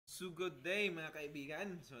So good day mga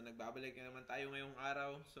kaibigan. So nagbabalik na naman tayo ngayong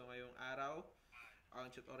araw. So ngayong araw,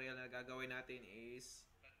 ang tutorial na gagawin natin is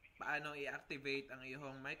paano i-activate ang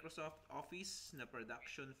iyong Microsoft Office na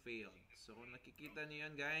production failed. So kung nakikita niyo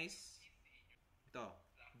yan guys, ito,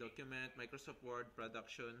 document Microsoft Word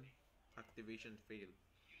production activation failed.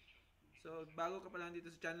 So bago ka pa lang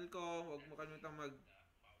dito sa channel ko, huwag mo kalimutang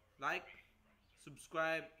mag-like,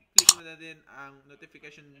 subscribe, click mo na din ang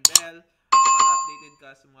notification bell para updated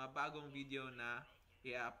ka sa mga bagong video na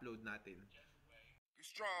i-upload natin.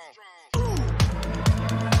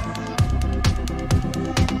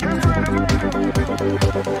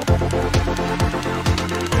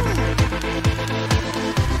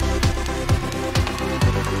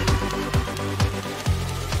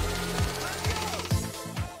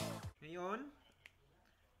 Ngayon,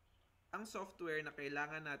 ang software na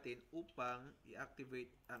kailangan natin upang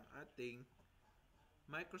i-activate ang ating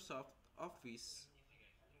Microsoft Office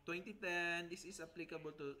 2010. This is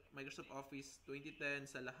applicable to Microsoft Office 2010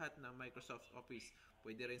 sa lahat ng Microsoft Office.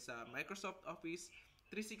 Pwede rin sa Microsoft Office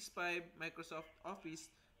 365, Microsoft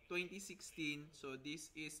Office 2016. So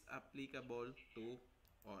this is applicable to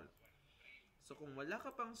all. So kung wala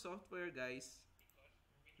ka pang software guys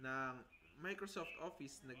ng Microsoft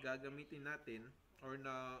Office na gagamitin natin or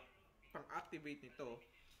na pang-activate nito,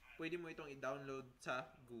 pwede mo itong i-download sa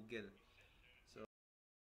Google.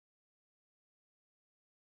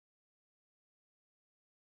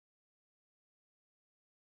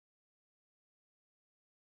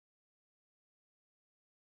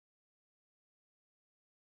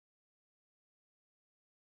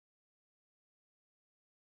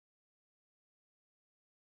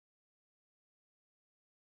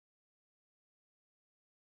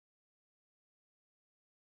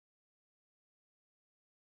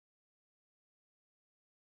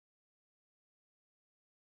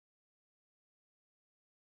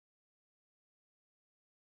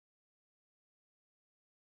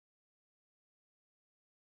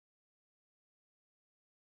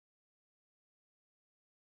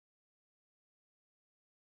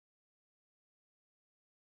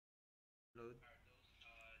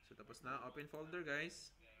 So tapos na, open folder guys.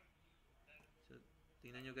 So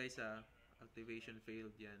tingnan nyo guys activation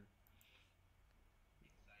failed yan.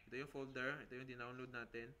 Ito yung folder, ito yung dinownload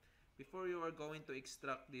natin. Before you are going to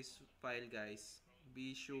extract this file guys,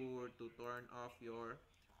 be sure to turn off your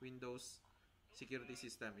Windows security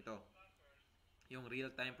system. Ito, yung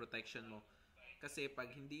real-time protection mo. Kasi pag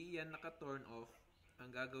hindi yan naka-turn off, ang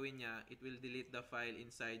gagawin niya, it will delete the file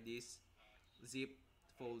inside this zip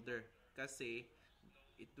folder. Kasi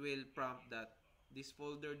it will prompt that this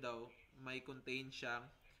folder daw may contain siyang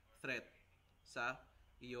threat sa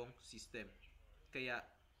iyong system. Kaya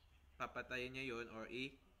papatayin niya yon or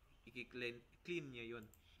i-clean niya yon.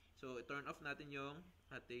 So turn off natin yung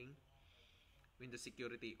ating Windows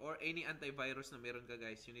security or any antivirus na meron ka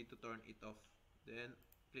guys, you need to turn it off. Then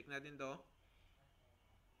click natin to.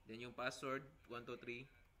 Then yung password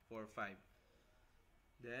 12345.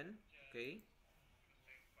 Then okay.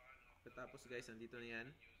 Tapos guys, nandito na yan.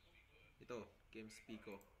 Ito,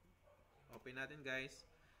 KMSPICO. Open natin guys.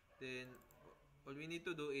 Then, all we need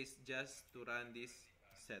to do is just to run this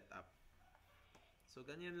setup. So,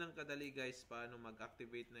 ganyan lang kadali guys paano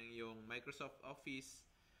mag-activate ng yung Microsoft Office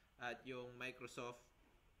at yung Microsoft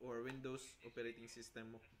or Windows operating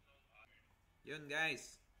system mo. Yun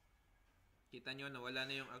guys. Kita nyo, nawala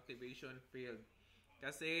na yung activation failed.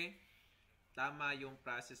 Kasi, tama yung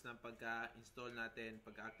process ng pagka-install natin,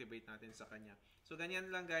 pagka-activate natin sa kanya. So,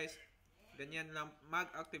 ganyan lang guys. Ganyan lang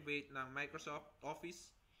mag-activate ng Microsoft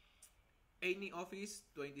Office. Any Office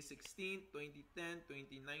 2016, 2010,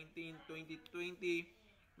 2019, 2020,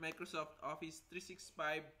 Microsoft Office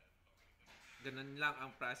 365. Ganun lang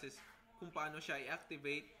ang process kung paano siya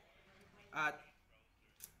i-activate. At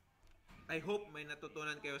I hope may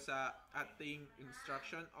natutunan kayo sa ating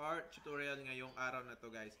instruction or tutorial ngayong araw na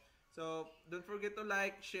to guys. So, don't forget to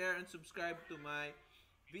like, share, and subscribe to my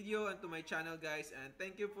video and to my channel guys. And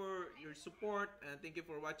thank you for your support and thank you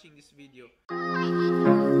for watching this video.